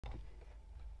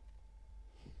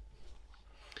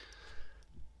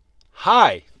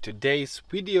Hi, today's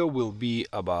video will be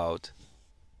about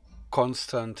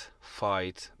constant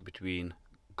fight between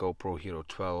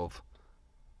GoproHero12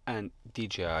 and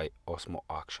DJI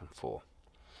Action 4.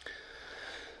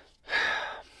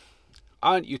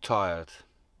 Aren't you tired?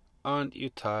 Aren't you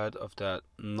tired of that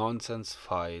nonsense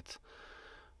fight?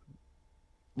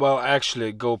 Well,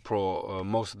 actually,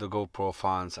 most of the GoPro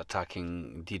fans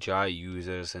attacking DJI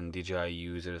users, and DJI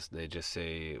users, they just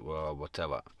say, well,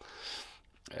 whatever.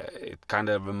 It kind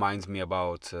of reminds me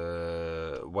about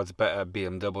what's better,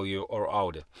 BMW or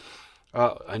Audi.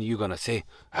 And you're gonna say,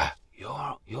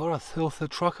 you're a filthy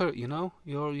trucker, you know?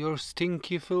 You're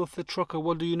stinky, filthy trucker.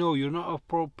 What do you know? You're not a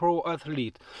pro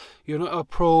athlete. You're not a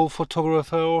pro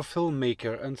photographer or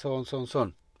filmmaker, and so on, so on, so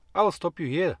on. I'll stop you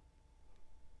here.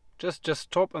 Just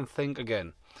stop and think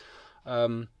again.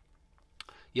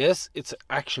 Yes, it's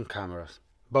action cameras.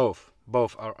 Both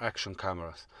are action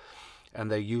cameras, and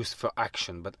they're used for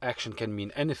action. But action can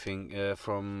mean anything,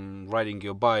 from riding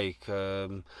your bike.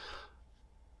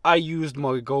 I used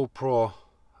my GoPro.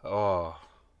 Oh,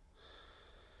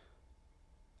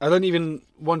 I don't even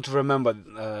want to remember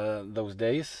those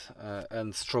days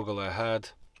and struggle I had.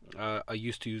 I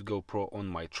used to use GoPro on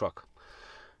my truck,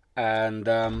 and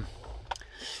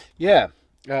yeah.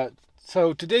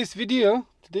 So today's video,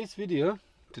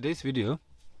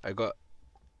 I got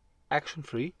action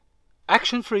free,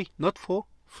 not for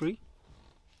free,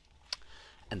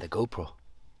 and the GoPro.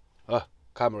 Oh,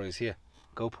 camera is here.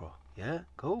 GoPro, yeah,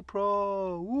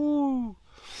 GoPro. Woo!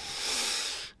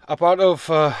 A part of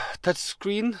touch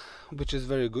screen, which is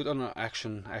very good on an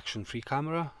action free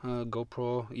camera.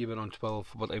 GoPro, even on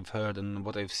 12, what I've heard and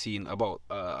what I've seen about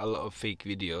a lot of fake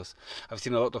videos. I've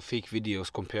seen a lot of fake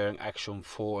videos comparing Action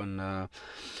 4 and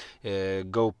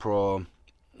GoPro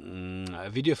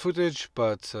video footage,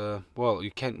 but well,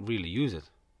 you can't really use it.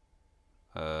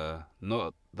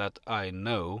 Not that I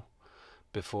know,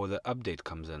 before the update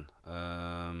comes in,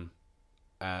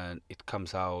 and it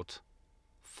comes out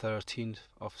 13th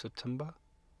of September,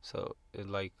 so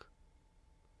in like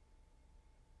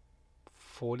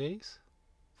 4 days,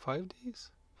 5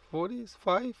 days, 4 days,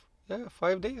 5, yeah,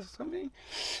 5 days or something.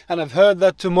 And I've heard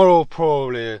that tomorrow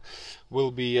probably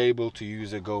will be able to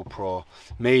use a GoPro.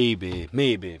 Maybe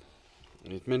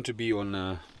it's meant to be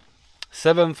on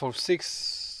 7th or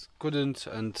 6th, couldn't,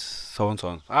 and so on, so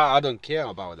on. I don't care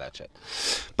about that shit,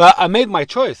 but I made my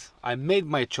choice.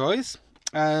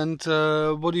 And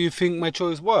what do you think my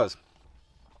choice was?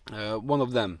 One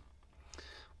of them.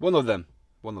 I'm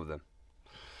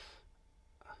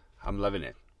loving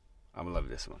it. I'm loving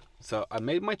this one. So I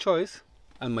made my choice,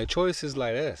 and my choice is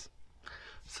like this.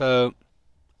 So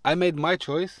I made my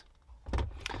choice.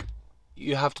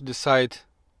 You have to decide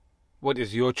what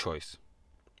is your choice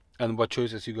and what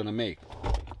choices you're gonna make.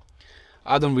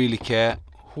 I don't really care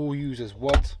who uses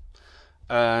what,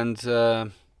 and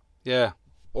yeah,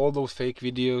 all those fake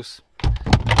videos,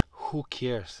 who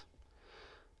cares?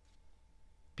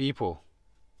 People,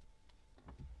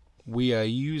 we are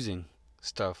using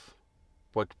stuff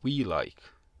what we like,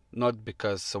 not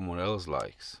because someone else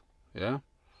likes. Yeah.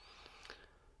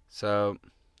 So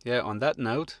yeah, on that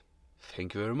note,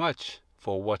 thank you very much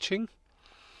for watching,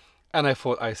 and I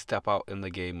thought I'd step out in the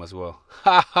game as well.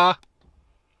 Haha.